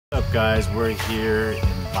guys? We're here in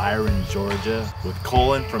Byron, Georgia with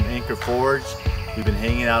Colin from Anchor Forge. We've been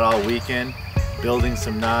hanging out all weekend, building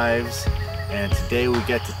some knives, and today we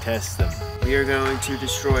get to test them. We are going to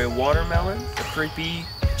destroy a watermelon, a creepy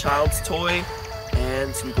child's toy,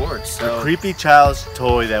 and some gourds. A creepy child's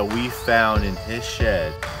toy that we found in his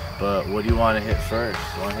shed. But what do you want to hit first?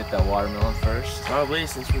 You want to hit that watermelon first? Probably,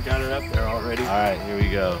 since we got it up there already. Alright, here we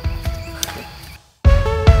go.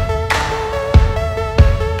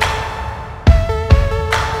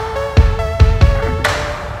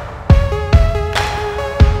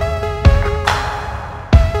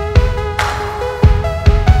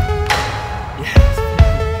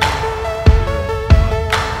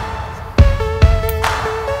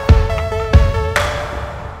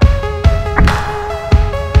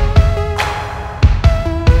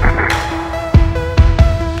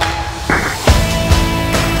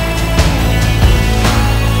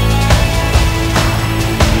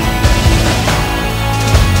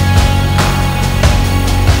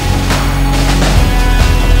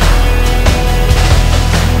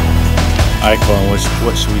 Alright, Colin,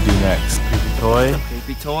 what should we do next? Creepy toy?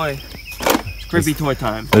 Creepy toy. It's creepy toy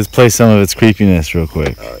time. Let's play some of its creepiness real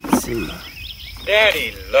quick. Let's see.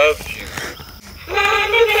 Daddy loves you.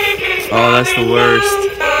 Oh, that's the worst.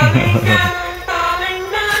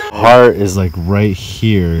 Heart is like right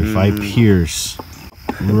here. If I pierce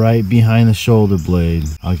right behind the shoulder blade,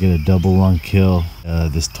 I'll get a double lung kill.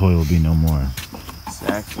 This toy will be no more.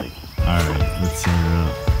 Exactly. Alright, let's set her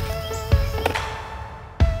up.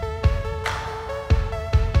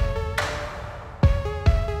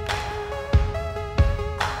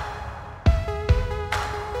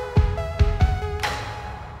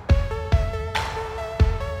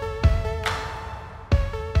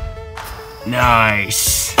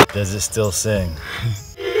 Nice. Does it still sing?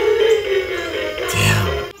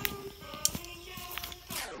 Damn.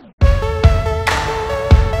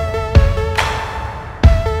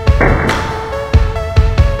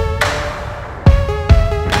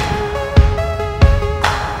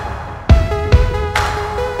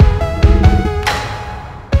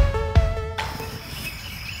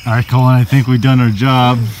 Alright, Colin, I think we've done our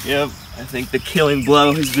job. Yep, I think the killing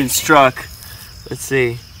blow has been struck. Let's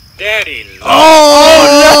see. Daddy loves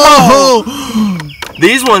Oh, no!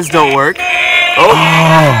 These ones don't work.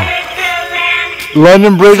 Oh.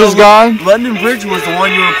 London Bridge is gone? London Bridge was the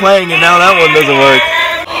one you were playing, and now that one doesn't work.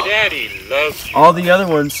 you. Daddy loves you. All the other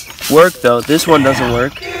ones work, though. This one doesn't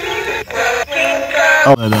work.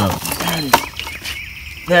 Oh, no.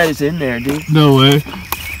 That is in there, dude. No way.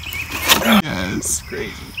 Yes.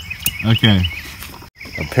 Crazy. Okay.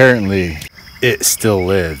 Apparently, it still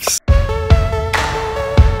lives.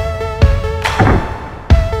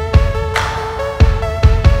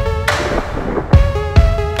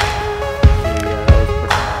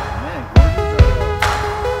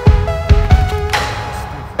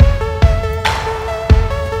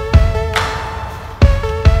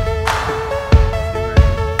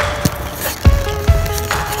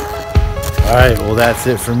 Alright, well that's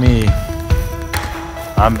it for me.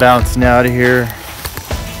 I'm bouncing out of here,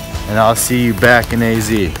 and I'll see you back in AZ.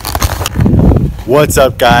 What's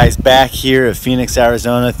up, guys? Back here at Phoenix,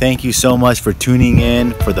 Arizona. Thank you so much for tuning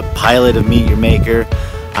in for the pilot of Meet Your Maker.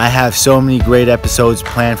 I have so many great episodes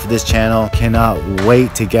planned for this channel. Cannot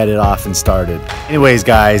wait to get it off and started. Anyways,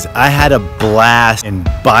 guys, I had a blast in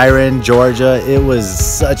Byron, Georgia. It was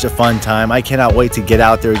such a fun time. I cannot wait to get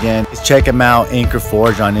out there again. Check them out, Anchor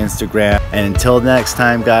Forge on Instagram. And until next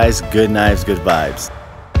time, guys, good knives, good vibes.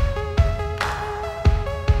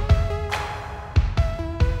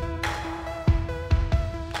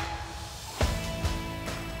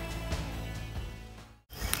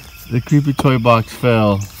 The creepy toy box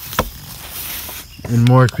fell, and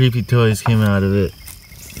more creepy toys came out of it.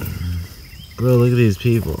 Bro, look at these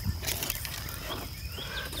people.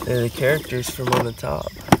 They're the characters from on the top,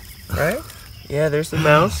 right? Yeah, there's the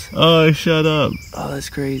mouse. Oh, shut up. Oh, that's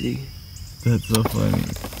crazy. That's so funny.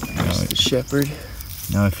 There's the shepherd.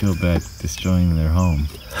 Now I feel bad destroying their home.